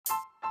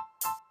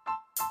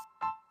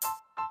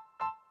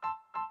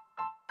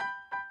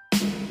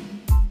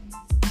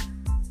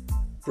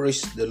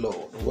Praise the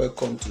Lord.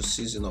 Welcome to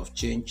Season of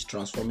Change,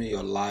 transforming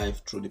your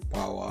life through the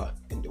power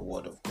in the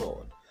Word of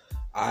God.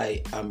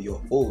 I am your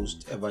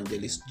host,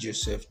 Evangelist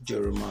Joseph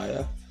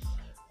Jeremiah.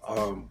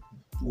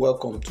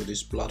 Welcome to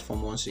this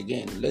platform once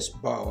again. Let's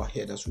bow our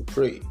head as we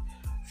pray.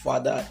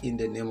 Father, in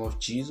the name of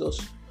Jesus,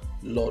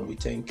 Lord, we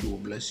thank you. We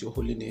bless your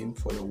holy name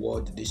for your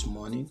word this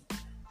morning.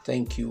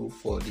 Thank you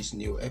for this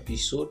new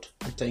episode,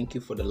 and thank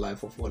you for the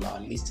life of all our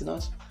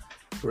listeners.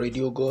 Pray,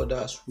 dear God,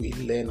 as we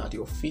learn at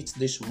your feet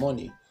this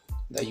morning,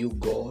 that you,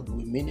 God,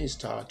 will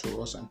minister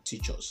to us and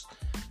teach us.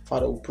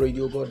 Father, we pray,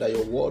 dear God, that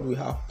your word will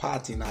have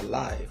part in our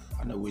life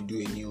and that we do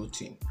a new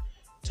thing.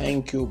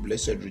 Thank you,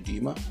 blessed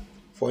Redeemer,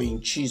 for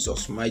in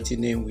Jesus' mighty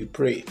name we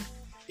pray.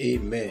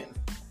 Amen.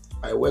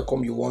 I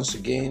welcome you once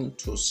again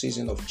to a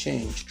season of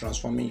change,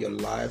 transforming your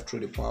life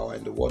through the power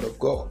and the word of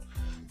God.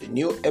 The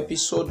new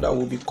episode that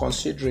we'll be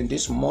considering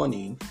this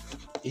morning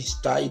is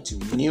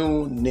titled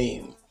New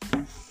Name.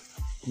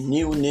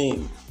 New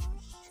Name.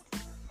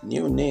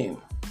 New Name.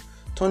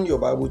 Turn your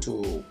Bible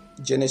to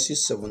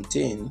Genesis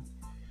 17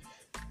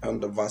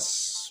 and the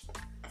verse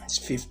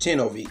 15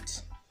 of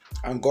it.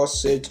 And God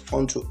said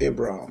unto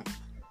Abraham,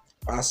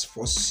 As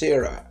for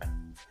Sarah,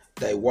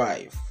 thy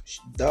wife,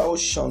 thou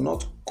shalt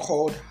not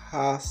call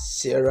her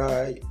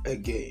Sarah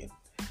again,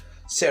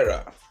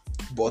 Sarah,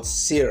 but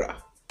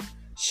Sarah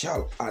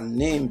shall her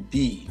name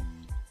be.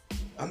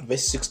 And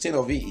verse 16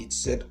 of it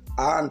said,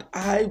 And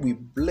I will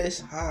bless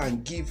her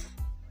and give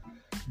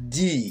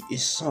thee a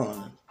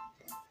son,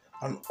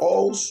 and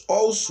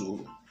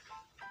also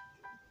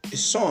a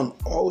son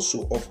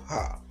also of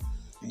her.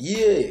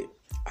 Yea,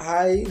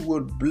 I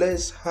will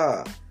bless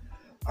her,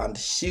 and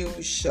she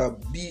shall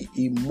be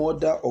a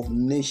mother of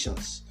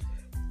nations.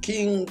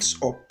 Kings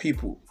of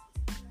people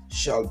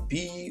shall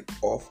be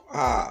of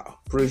her.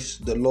 Praise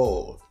the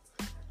Lord.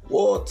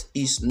 What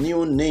is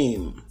new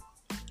name?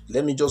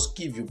 Let me just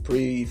give you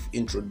brief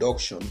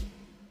introduction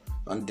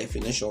and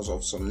definitions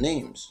of some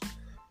names.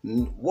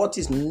 What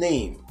is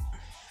name?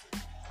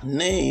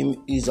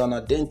 Name is an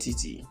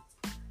identity.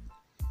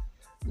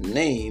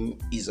 Name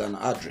is an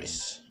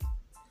address.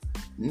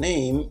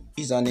 Name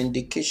is an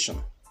indication.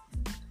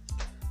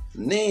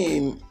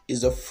 Name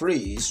is a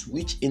phrase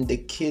which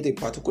indicates a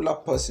particular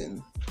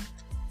person.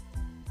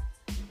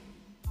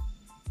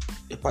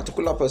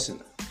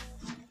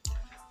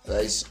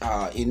 That is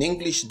in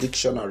English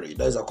dictionary.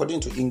 That is according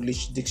to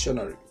English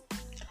dictionary.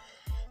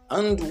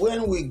 And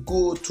when we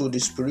go to the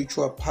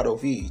spiritual part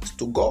of it,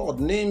 to God,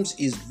 names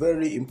is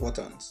very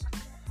important.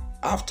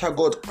 After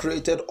God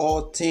created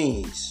all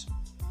things,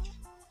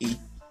 He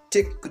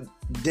took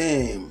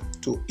them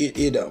to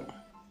Adam,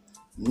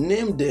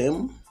 named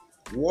them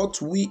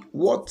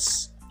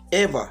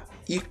whatever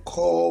He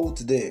called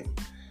them.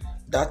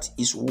 That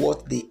is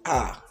what they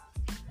are.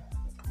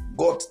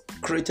 God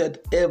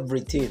created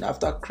everything.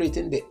 After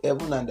creating the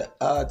heaven and the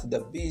earth, the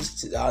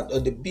beast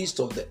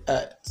of the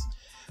earth,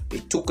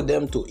 He took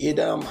them to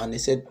Adam and He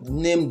said,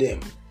 name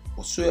them.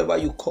 Whatsoever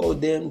you call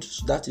them,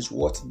 that is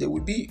what they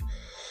will be.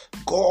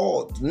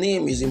 God,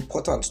 name is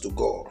important to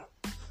God.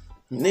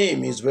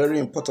 Name is very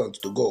important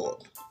to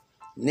God.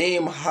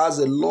 Name has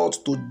a lot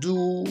to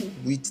do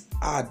with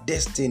our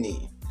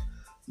destiny.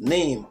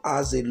 Name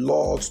has a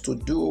lot to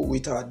do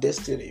with our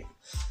destiny.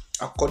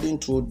 According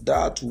to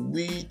that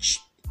which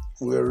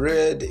we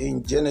read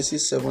in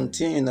Genesis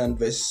 17 and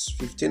verse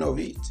 15 of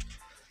it,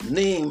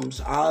 names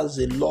has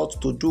a lot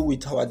to do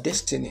with our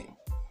destiny.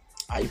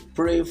 I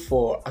pray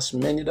for as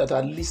many that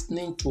are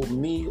listening to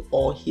me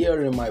or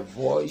hearing my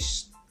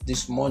voice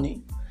this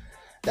morning,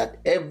 that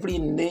every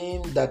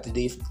name that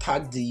they've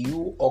tagged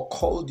you or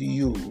called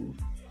you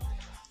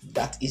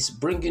that is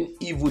bringing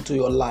evil to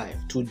your life,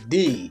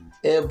 today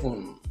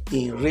heaven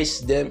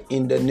erase them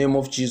in the name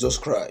of Jesus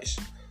Christ.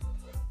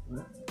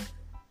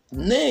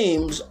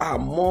 Names are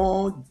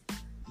more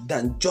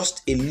than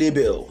just a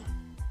label.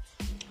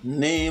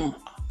 Name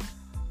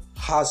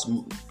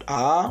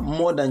are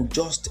more than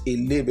just a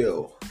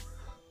label.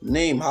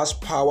 Name has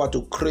power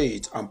to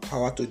create and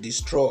power to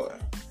destroy.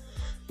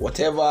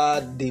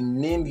 Whatever the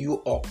name you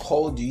or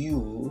called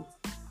you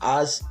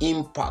has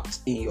impact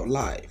in your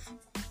life.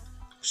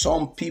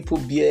 Some people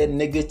bear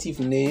negative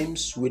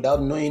names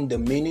without knowing the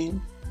meaning.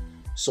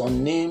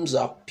 Some names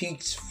are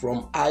picked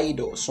from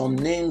idols. Some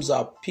names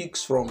are picked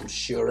from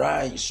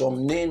shrines.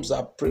 Some names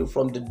are picked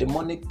from the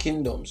demonic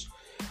kingdoms.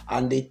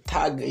 And they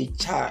tag a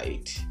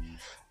child.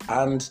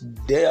 And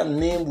their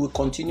name will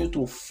continue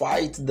to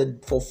fight the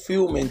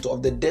fulfillment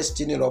of the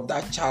destiny of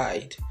that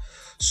child.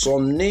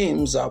 Some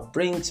names are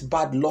bring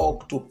bad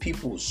luck to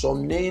people.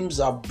 Some names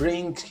are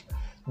bring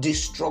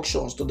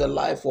destructions to the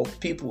life of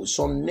people.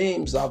 Some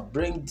names are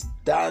bring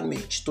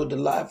damage to the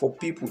life of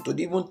people,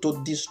 even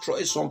to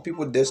destroy some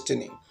people's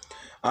destiny.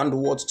 And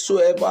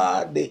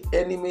whatsoever the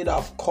enemy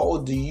have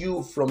called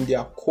you from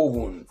their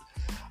coven,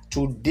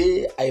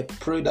 today I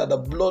pray that the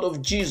blood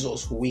of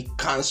Jesus will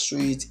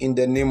cancel it in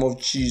the name of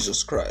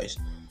Jesus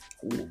Christ.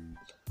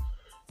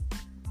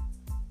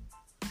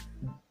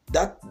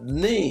 That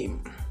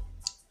name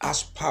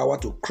has power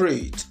to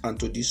create and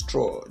to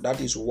destroy.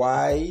 That is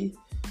why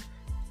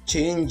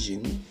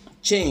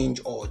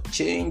change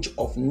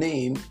of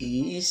name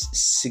is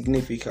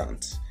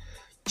significant.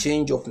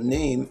 Change of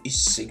name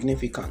is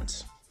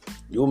significant.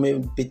 You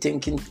may be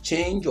thinking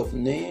change of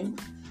name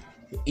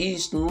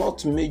is not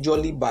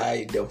majorly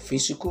by the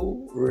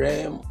physical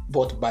realm,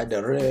 but by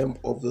the realm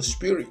of the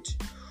spirit.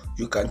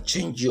 You can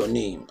change your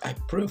name. I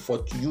pray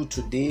for you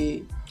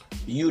today,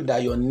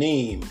 that your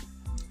name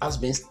has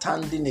been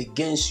standing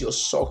against your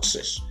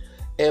success.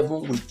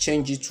 Heaven will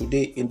change it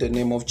today in the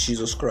name of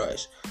Jesus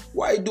Christ.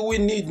 Why do we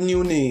need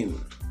new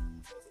name?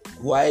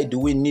 Why do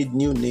we need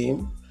new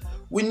name?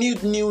 We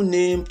need new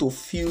name to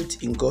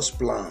fit in God's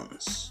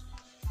plans.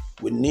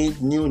 We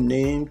need new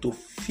name to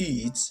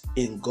fit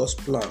in God's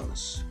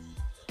plans.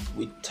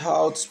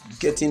 Without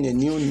getting a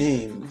new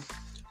name,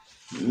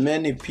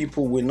 many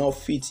people will not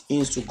fit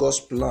into God's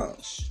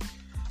plans,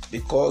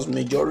 because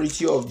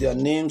majority of their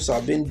names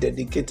are being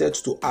dedicated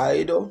to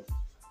idol.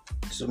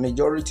 So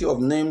majority of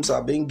names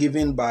are being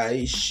given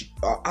by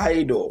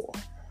idol.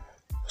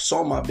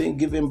 Some are being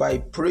given by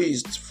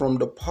priests from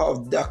the power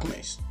of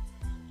darkness.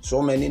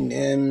 So many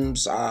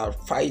names are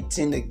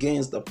fighting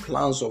against the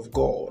plans of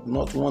God,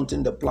 not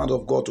wanting the plans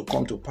of God to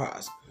come to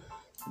pass.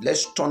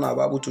 Let's turn our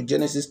Bible to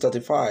Genesis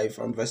 35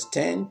 and verse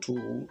 10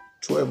 to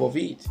 12 of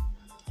it.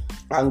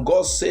 And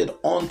God said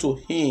unto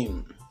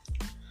him,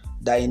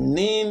 Thy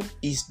name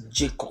is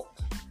Jacob.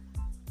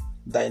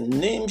 Thy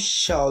name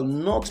shall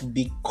not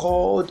be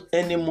called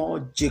any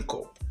more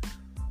Jacob,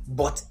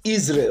 but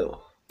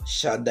Israel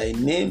shall be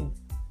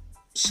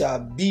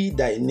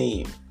thy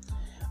name.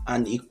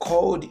 And he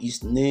called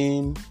his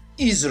name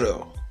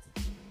Israel.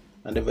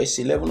 And the verse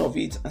 11 of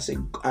it,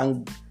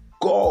 and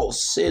God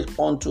said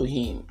unto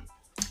him,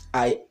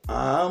 I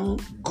am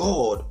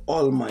God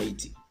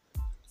Almighty.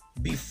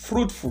 Be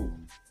fruitful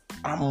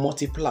and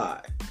multiply.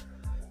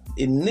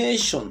 A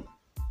nation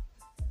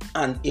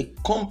and a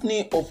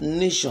company of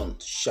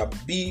nations shall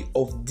be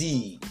of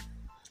thee,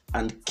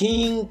 and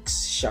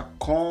kings shall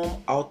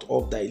come out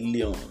of thy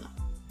loin.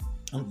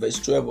 And verse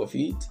 12 of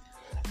it,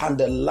 and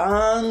the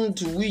land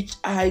which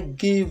I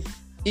gave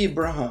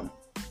Abraham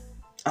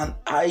and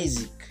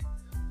Isaac,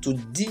 to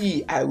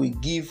thee I will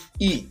give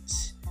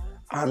it,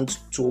 and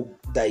to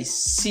thy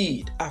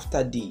seed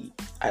after thee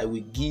I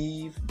will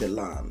give the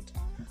land.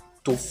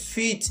 To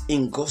fit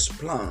in God's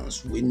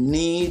plans, we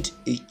need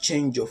a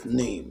change of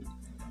name.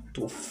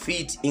 To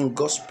fit in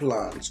God's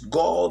plans,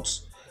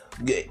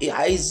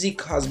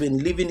 Isaac has been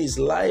living his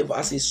life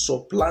as a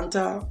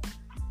supplanter,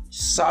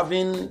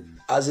 serving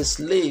as a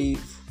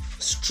slave,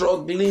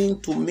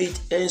 struggling to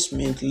meet ends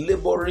meet,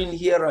 laboring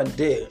here and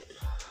there.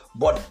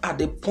 But at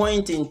the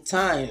point in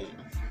time,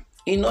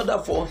 in order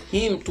for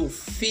him to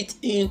fit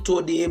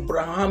into the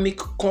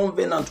Abrahamic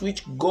covenant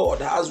which God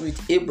has with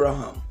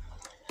Abraham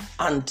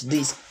and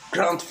this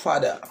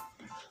grandfather,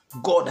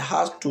 God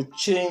has to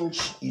change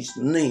his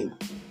name.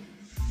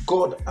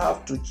 God has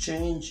to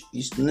change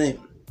his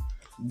name.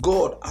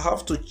 God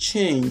has to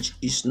change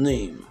his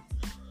name.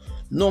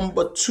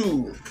 Number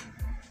 2,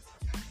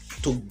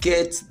 to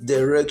get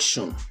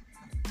direction.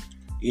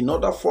 In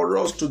order for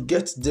us to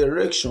get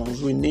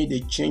directions, we need a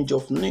change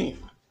of name.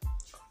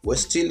 We're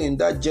still in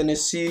that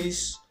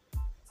Genesis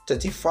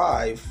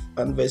 35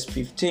 and verse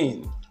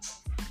 15.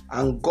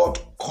 And God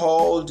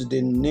called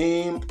the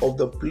name of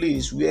the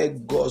place where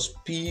God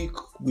speaks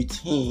with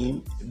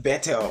him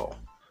Bethel.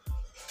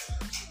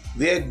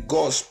 Where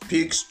God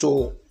speaks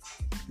to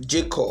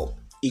Jacob,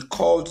 he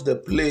called the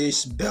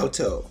place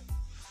Bethel.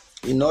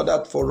 In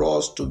order for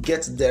us to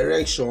get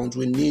directions,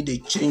 we need a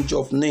change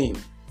of name.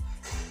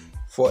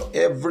 For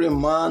every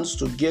man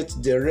to get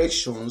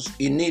directions,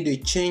 he need a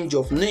change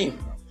of name.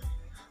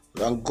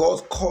 And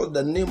God called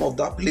the name of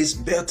that place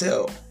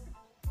Bethel.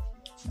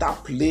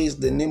 That place,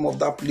 the name of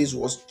that place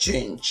was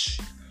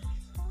changed.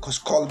 It was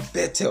called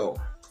Bethel,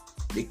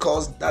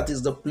 because that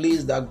is the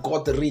place that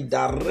God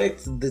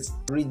redirects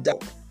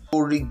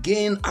to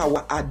regain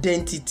our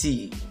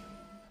identity.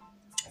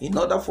 In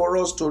order for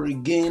us to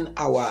regain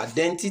our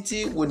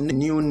identity, we need a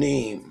new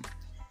name.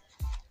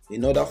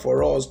 In order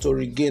for us to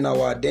regain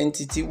our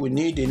identity, we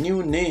need a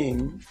new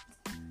name.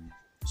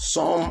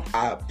 Some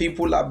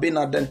people have been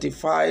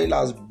identified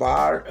as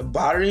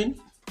barren.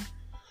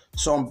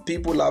 Some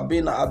people have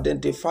been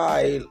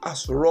identified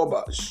as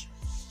robbers,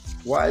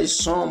 while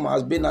some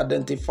has been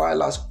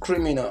identified as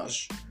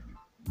criminals.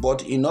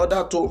 But in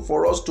order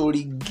for us to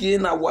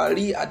regain our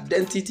real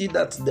identity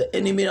that the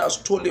enemy has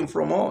stolen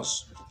from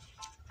us,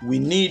 we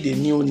need a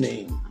new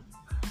name.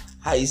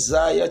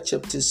 Isaiah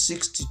chapter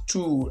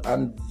 62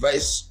 and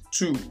verse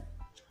 2.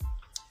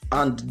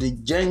 And the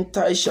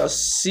Gentiles shall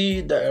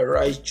see thy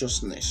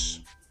righteousness,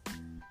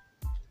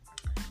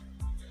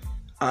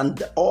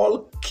 and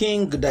all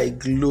king thy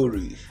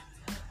glory,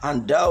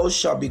 and thou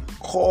shalt be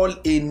called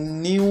a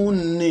new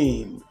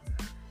name,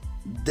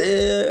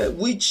 there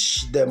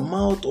which the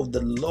mouth of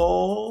the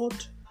Lord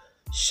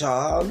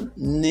shall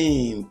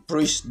name.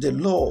 Praise the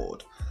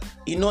Lord.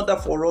 In order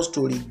for us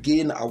to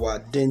regain our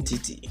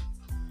identity,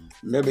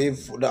 maybe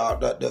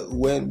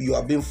when you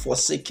have been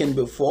forsaken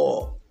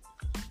before,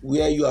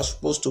 where you are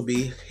supposed to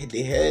be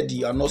the head,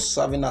 you are not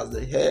serving as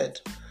the head.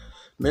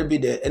 Maybe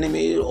the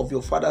enemy of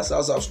your father's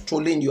house has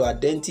stolen your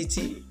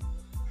identity,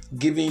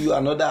 giving you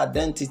another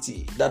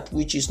identity, that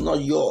which is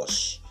not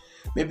yours.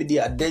 Maybe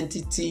the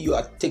identity you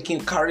are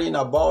carrying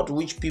about,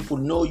 which people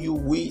know you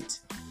with,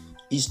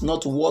 is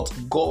not what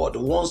God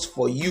wants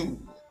for you.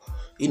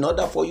 In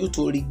order for you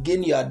to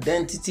regain your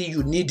identity,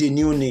 you need a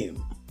new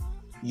name.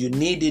 You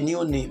need a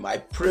new name. I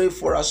pray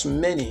for as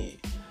many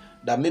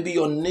that maybe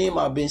your name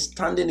have been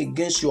standing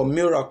against your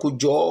miracle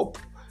job,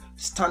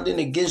 standing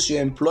against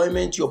your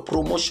employment, your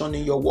promotion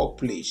in your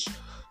workplace.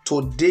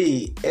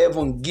 Today,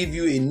 heaven give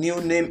you a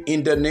new name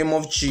in the name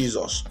of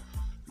Jesus.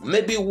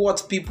 Maybe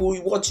what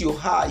you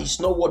are is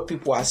not what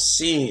people are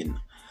seeing.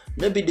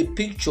 Maybe the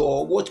picture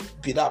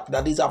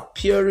that is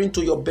appearing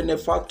to your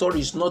benefactor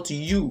is not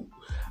you.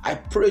 I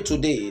pray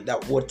today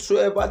that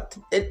whatever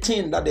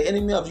thing that the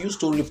enemy have used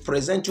to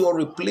represent you or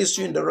replace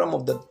you in the realm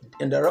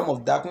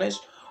of darkness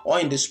or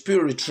in the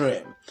spirit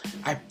realm,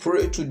 I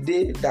pray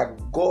today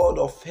that God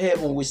of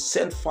heaven will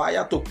send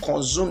fire to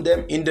consume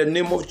them in the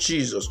name of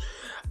Jesus,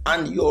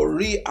 and your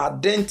real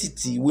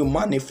identity will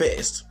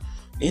manifest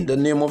in the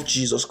name of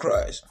Jesus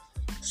Christ,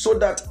 so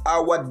that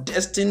our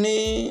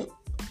destiny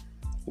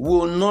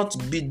will not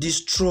be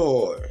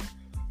destroyed.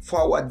 For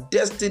our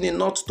destiny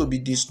not to be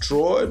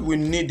destroyed, we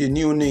need a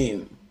new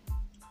name.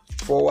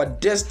 For our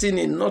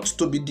destiny not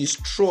to be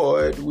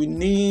destroyed, we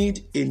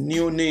need a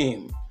new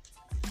name.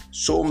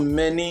 So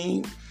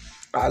many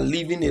are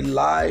living a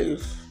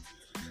life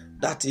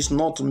that is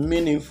not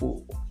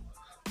meaningful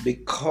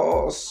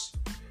because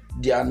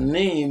their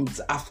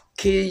names have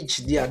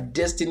caged their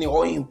destiny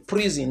or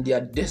imprisoned their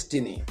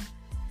destiny.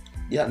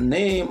 Their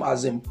name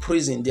has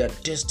imprisoned their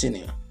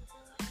destiny.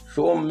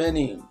 So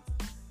many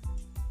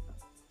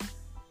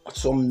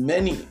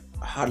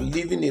are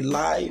living a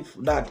life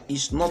that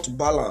is not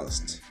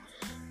balanced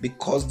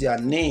because their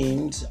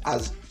names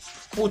has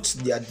put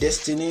their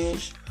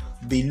destinies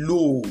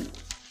below.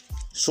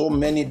 So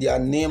many, their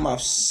name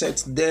have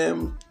set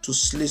them to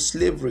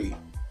slavery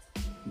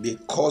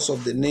because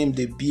of the name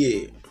they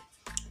bear.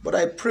 But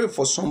I pray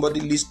for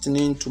somebody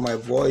listening to my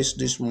voice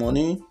this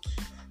morning,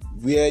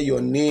 where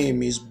your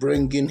name is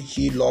bringing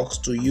hillocks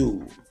to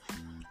you.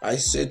 I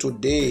say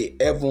today,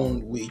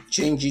 heaven will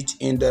change it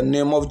in the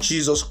name of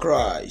Jesus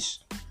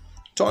Christ.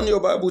 Turn your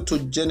Bible to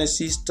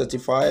Genesis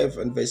 35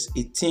 and verse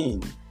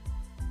 18.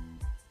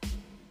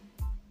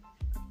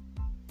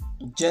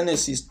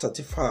 Genesis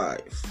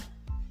 35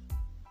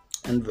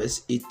 and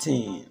verse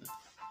 18.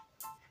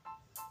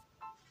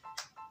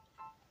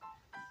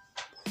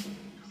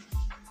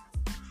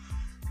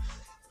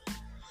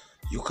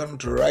 You can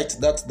write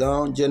that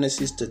down,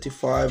 Genesis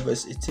 35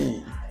 verse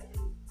 18.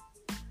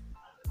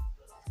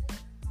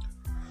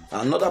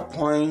 Another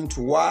point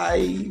why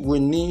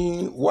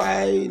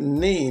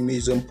name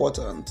is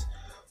important: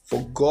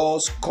 for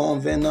God's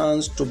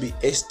covenants to be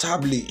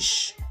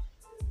established.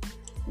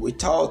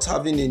 Without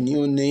having a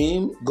new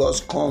name, God's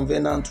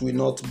covenant will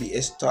not be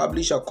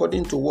established,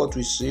 according to what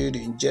we said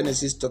in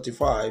Genesis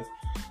 35.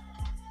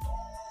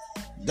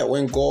 That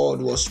when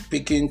God was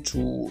speaking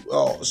to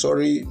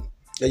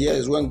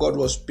when God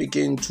was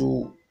speaking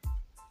to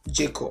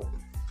Jacob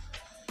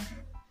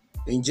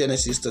in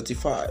Genesis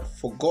 35,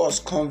 for God's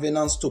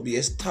covenants to be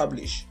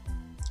established,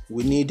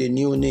 we need a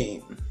new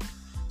name.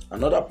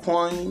 Another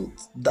point,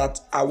 that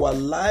our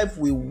life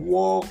will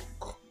walk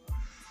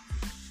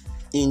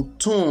in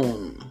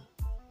tune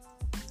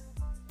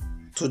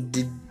to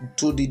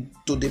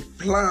the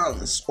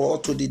plans or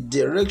to the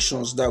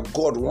directions that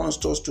God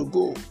wants us to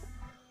go.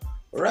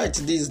 Write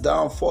this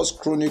down, 1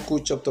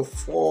 Chronicles chapter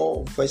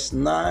 4 verse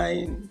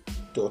 9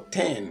 to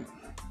 10.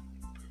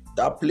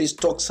 That place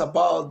talks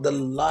about the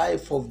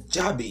life of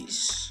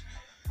Jabez.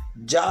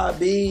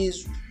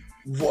 Jabez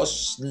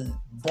was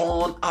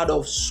born out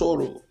of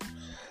sorrow,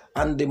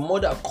 and the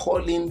mother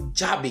called him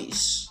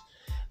Jabez,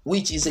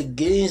 which is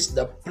against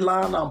the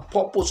plan and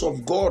purpose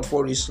of God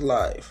for his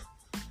life.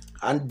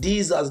 And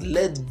this has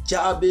led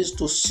Jabez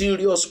to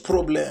serious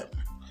problems,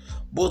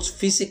 both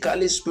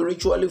physically,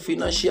 spiritually,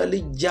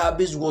 financially.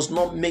 Jabez was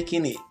not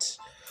making it.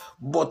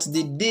 But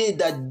the day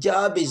that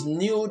Jabez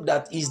knew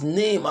that his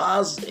name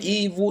has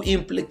evil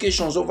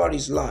implications over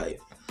his life,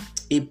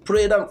 he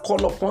prayed and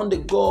called upon the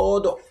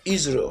God of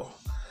Israel,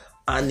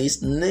 and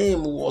his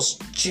name was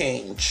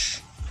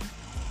changed.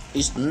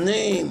 His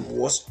name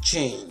was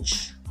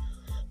changed.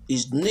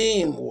 His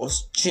name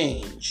was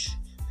changed.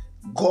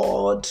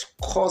 God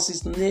caused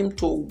his name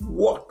to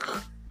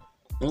walk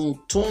in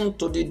tune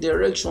to the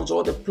directions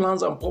or the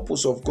plans and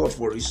purpose of God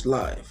for his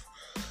life.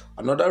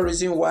 Another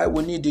reason why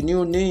we need a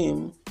new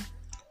name: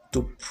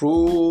 to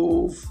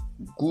prove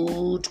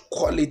good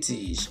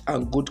qualities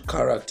and good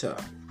character.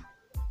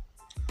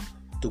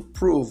 To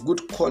prove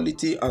good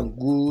quality and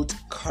good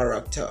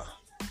character.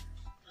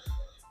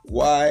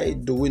 Why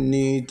do we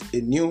need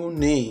a new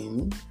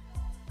name?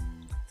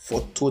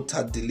 For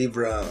total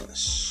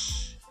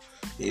deliverance.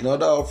 In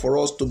order for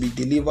us to be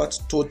delivered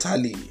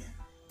totally,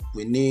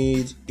 we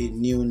need a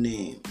new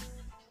name.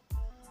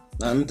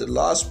 And the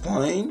last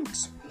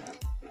point,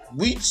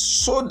 which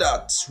so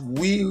that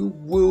we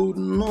will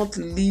not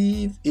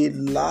live a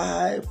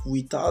life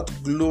without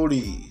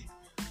glory.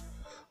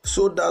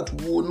 So that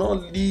we will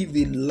not live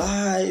a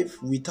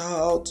life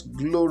without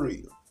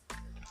glory.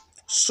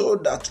 So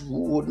that we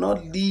will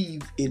not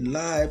live a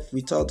life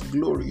without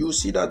glory. You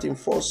see that in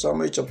 1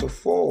 Samuel chapter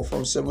 4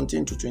 from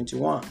 17 to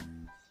 21.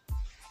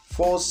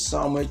 1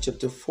 Samuel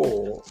chapter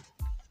 4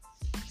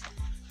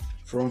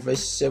 from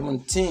verse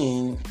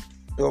 17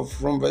 or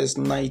from verse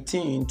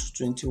 19 to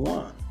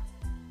 21.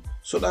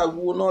 So that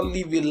we will not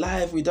live a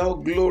life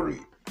without glory.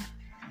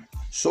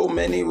 So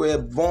many were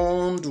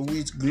born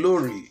with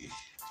glory,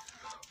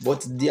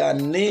 but their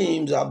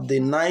names have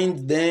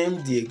denied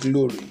them their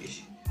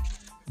glory.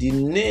 The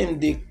name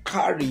they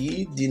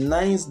carry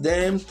denies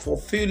them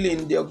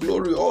fulfilling their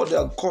glory, or they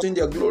are causing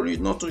their glory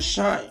not to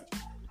shine.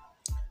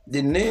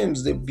 The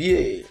names they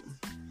bear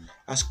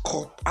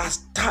has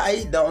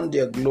tied down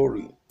their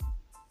glory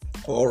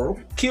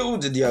or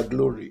killed their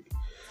glory.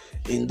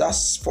 In that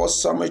 1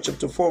 Samuel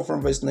chapter 4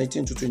 from verse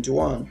 19 to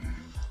 21,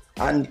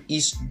 and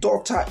his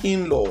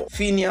daughter-in-law,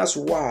 Phinehas'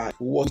 wife,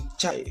 was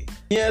child,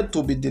 near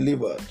to be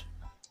delivered.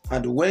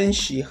 And when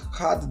she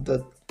heard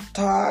the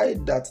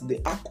tide that the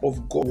ark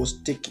of God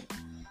was taken,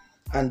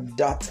 and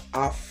that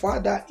her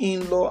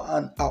father-in-law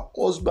and her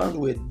husband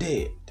were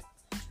dead,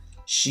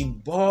 she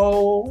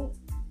bowed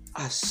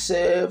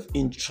herself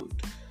in truth,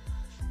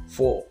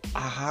 for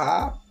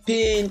her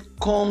pain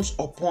comes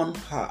upon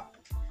her.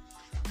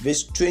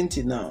 Verse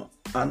 20 now.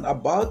 And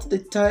about the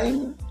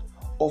time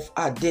of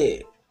her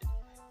death,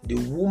 the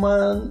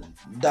woman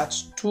that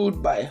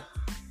stood by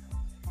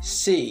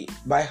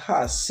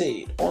her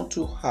said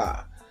unto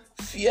her,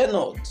 Fear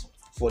not,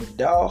 for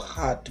thou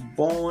hast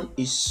borne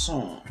a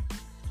son.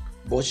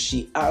 But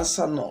she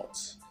answered not,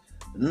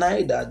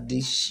 neither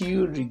did she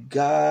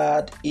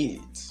regard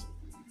it.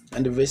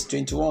 And the verse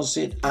 21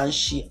 said, and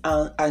she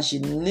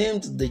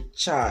named the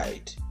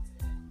child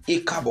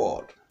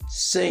Ichabod,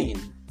 saying,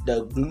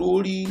 the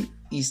glory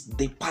is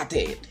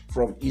departed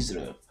from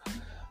Israel,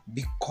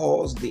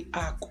 because the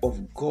ark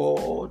of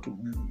God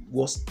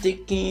was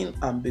taken,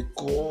 and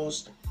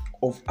because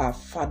of her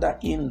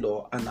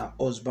father-in-law and her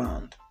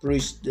husband.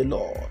 Praise the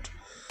Lord.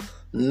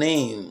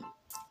 Name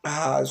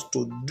has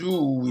to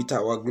do with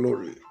our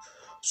glory,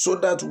 so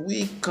that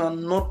we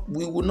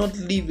will not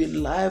live a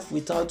life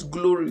without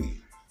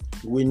glory.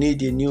 We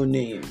need a new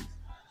name.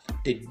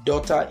 The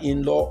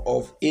daughter-in-law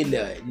of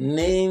Eli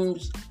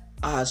names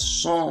her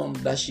son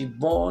that she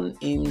born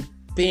in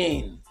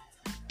pain,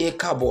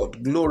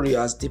 Ichabod. Glory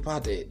has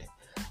departed.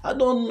 I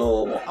don't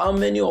know how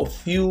many of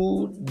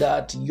you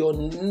that your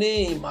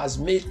name has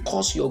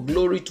caused your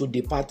glory to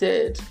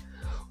departed,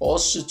 or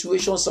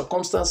situations,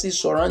 circumstances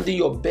surrounding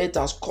your birth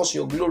has caused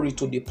your glory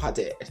to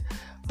departed.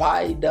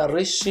 By the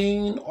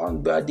raising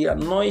and by the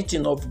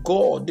anointing of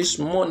God this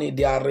morning,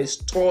 they are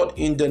restored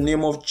in the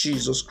name of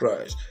Jesus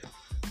Christ.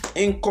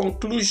 In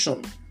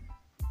conclusion,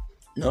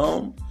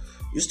 now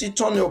you still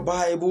turn your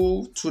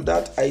Bible to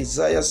that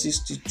Isaiah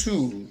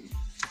 62.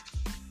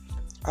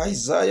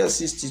 Isaiah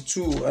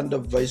 62 and the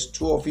verse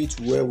 2 of it,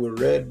 where we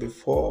read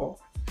before.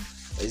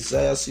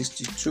 Isaiah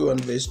 62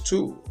 and verse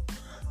 2.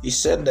 He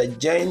said, the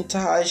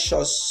Gentiles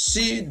shall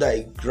see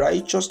thy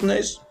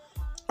righteousness,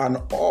 and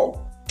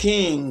all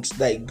kings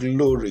thy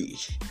glory,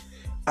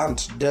 and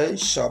they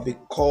shall be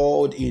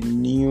called a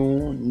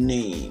new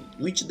name,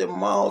 which the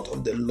mouth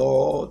of the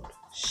Lord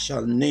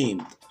shall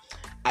name.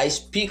 I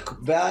speak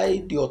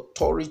by the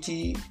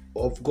authority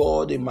of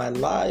God in my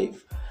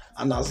life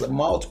and as the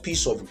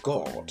mouthpiece of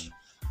God,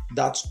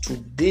 that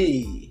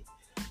today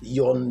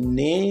your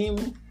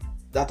name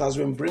that has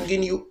been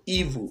bringing you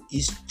evil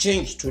is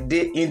changed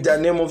today in the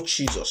name of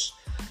Jesus.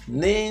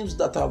 Names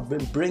that have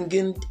been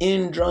bringing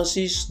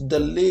hindrances,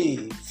 delay,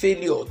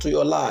 failure to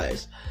your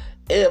lives,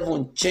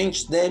 heaven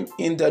change them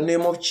in the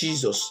name of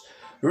Jesus.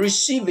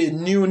 Receive a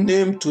new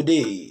name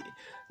today.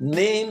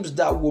 Names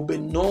that will be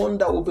known,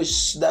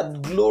 that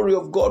glory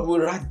of God will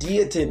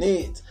radiate in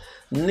it.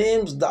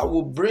 Names that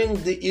will bring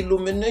the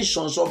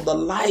illuminations of the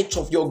light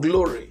of your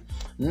glory.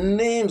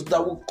 Names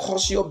that will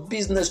cause your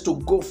business to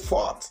go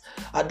forth.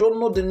 I don't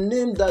know the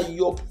name that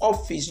your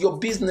office, your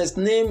business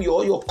name,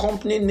 your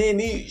company name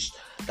is,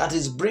 that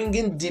is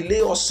bringing delay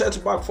or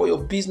setback for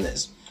your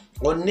business,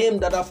 or name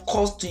that have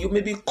caused you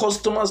maybe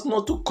customers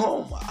not to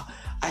come.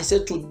 I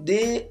said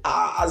today,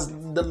 as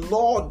the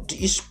Lord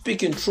is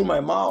speaking through my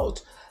mouth,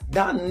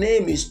 that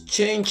name is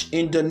changed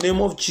in the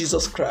name of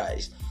Jesus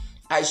Christ.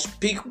 I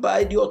speak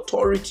by the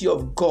authority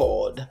of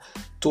God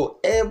to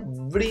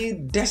every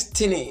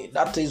destiny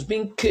that is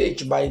being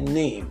caged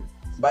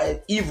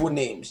by evil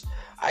names.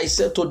 I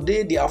said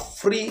today they are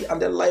free and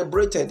they're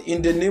liberated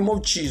in the name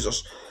of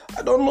Jesus.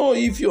 I don't know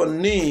if your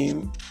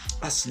name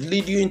has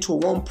led you into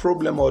one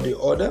problem or the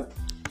other.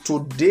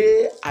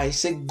 Today I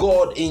say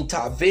God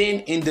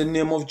intervene in the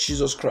name of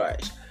Jesus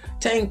Christ.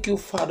 Thank you,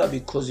 Father,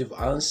 because you've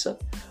answered.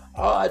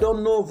 I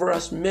don't know for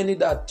as many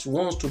that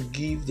wants to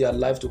give their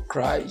life to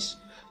Christ.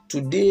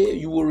 Today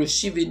you will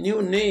receive a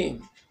new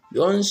name.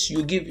 Once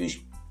you give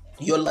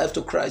your life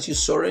to Christ, you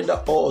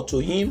surrender all to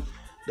Him.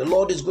 The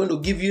Lord is going to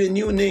give you a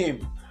new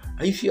name.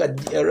 If you are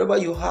wherever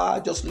you are,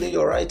 just lay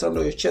your right hand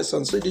on your chest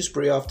and say this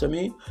prayer after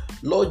me.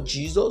 Lord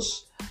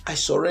Jesus, I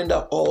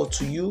surrender all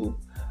to you.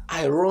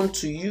 I run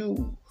to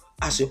you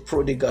as a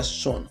prodigal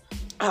son.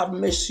 Have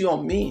mercy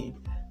on me.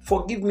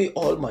 Forgive me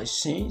all my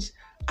sins.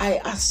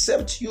 I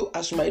accept you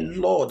as my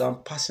Lord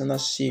and personal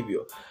Savior.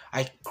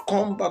 I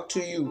come back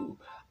to you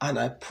and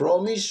I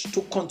promise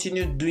to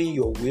continue doing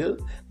your will,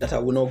 that I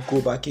will not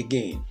go back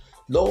again.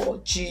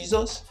 Lord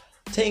Jesus,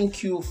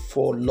 thank you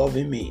for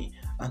loving me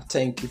and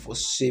thank you for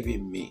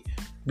saving me.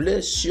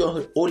 Bless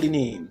your holy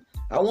name.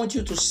 I want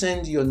you to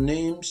send your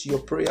names, your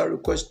prayer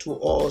requests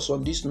to us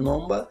on this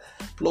number,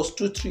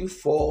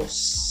 +234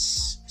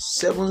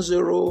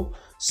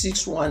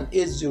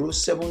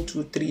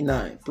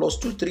 7061807239,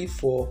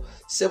 +234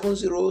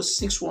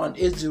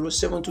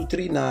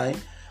 7061807239.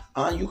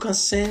 And you can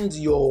send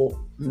your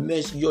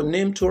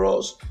name to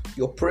us,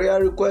 your prayer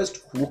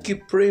request. We'll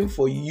keep praying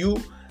for you,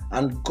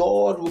 and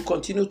God will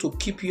continue to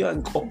keep you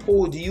and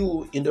uphold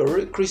you in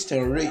the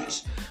Christian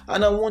race.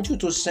 And I want you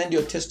to send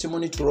your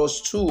testimony to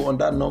us too on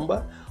that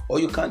number,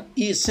 or you can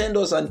send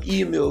us an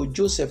email,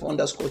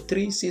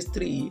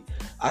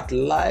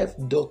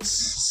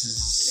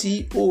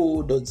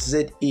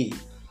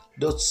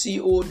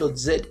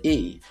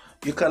 joseph_363@live.co.za.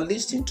 You can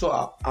listen to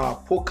our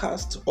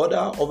podcast,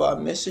 other of our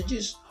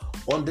messages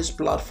on this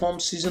platform,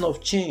 Season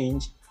of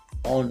Change,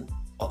 on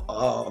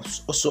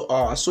also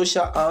our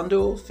social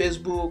handle,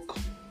 Facebook,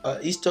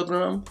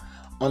 Instagram,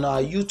 on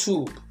our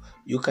YouTube.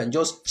 You can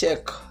just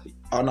check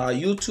on our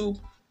YouTube,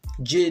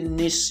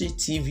 JNC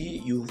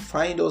TV. You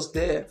find us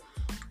there.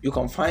 You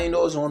can find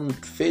us on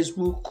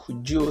Facebook,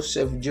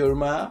 Joseph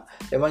Jeremiah,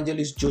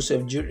 Evangelist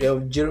Joseph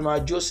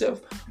Jeremiah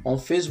Joseph on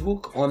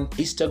Facebook. On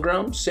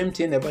Instagram, same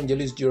thing,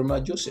 Evangelist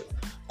Jeremiah Joseph.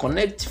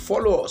 Connect,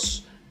 follow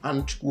us,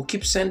 and we'll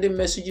keep sending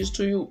messages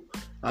to you,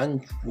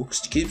 and we'll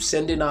keep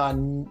sending our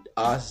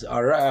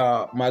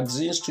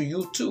magazines to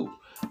you too.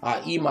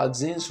 Our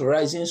e-magazines,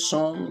 Rising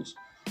Songs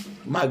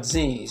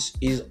magazines,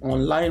 is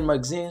online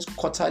magazines,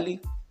 quarterly,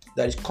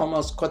 that is come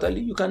out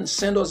quarterly. You can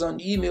send us an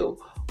email.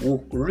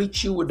 We'll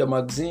reach you with the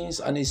magazines,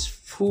 and it's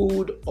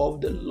full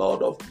of the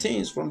lot of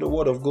things from the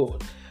Word of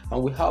God.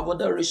 And we have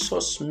other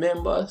resource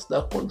members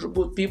that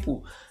contribute,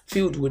 people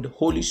filled with the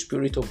Holy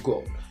Spirit of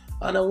God.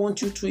 And I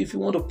want you to, if you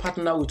want to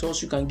partner with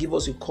us, you can give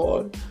us a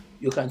call.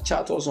 You can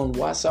chat us on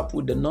WhatsApp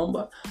with the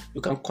number.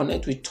 You can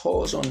connect with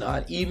us on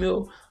our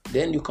email.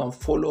 Then you can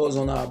follow us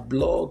on our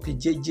blog,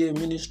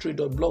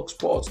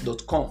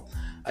 jjministry.blogspot.com.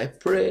 I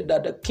pray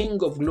that the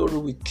King of Glory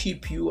will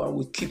keep you and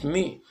will keep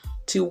me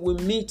till we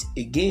meet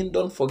again.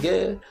 Don't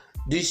forget,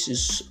 this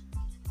is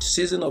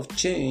Season of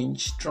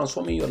Change,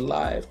 transforming your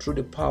life through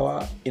the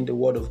power in the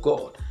Word of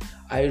God.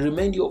 I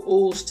remain your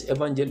host,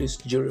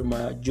 Evangelist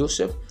Jeremiah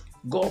Joseph.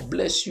 God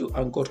bless you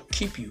and God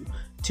keep you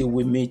till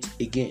we meet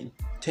again.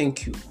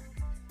 Thank you.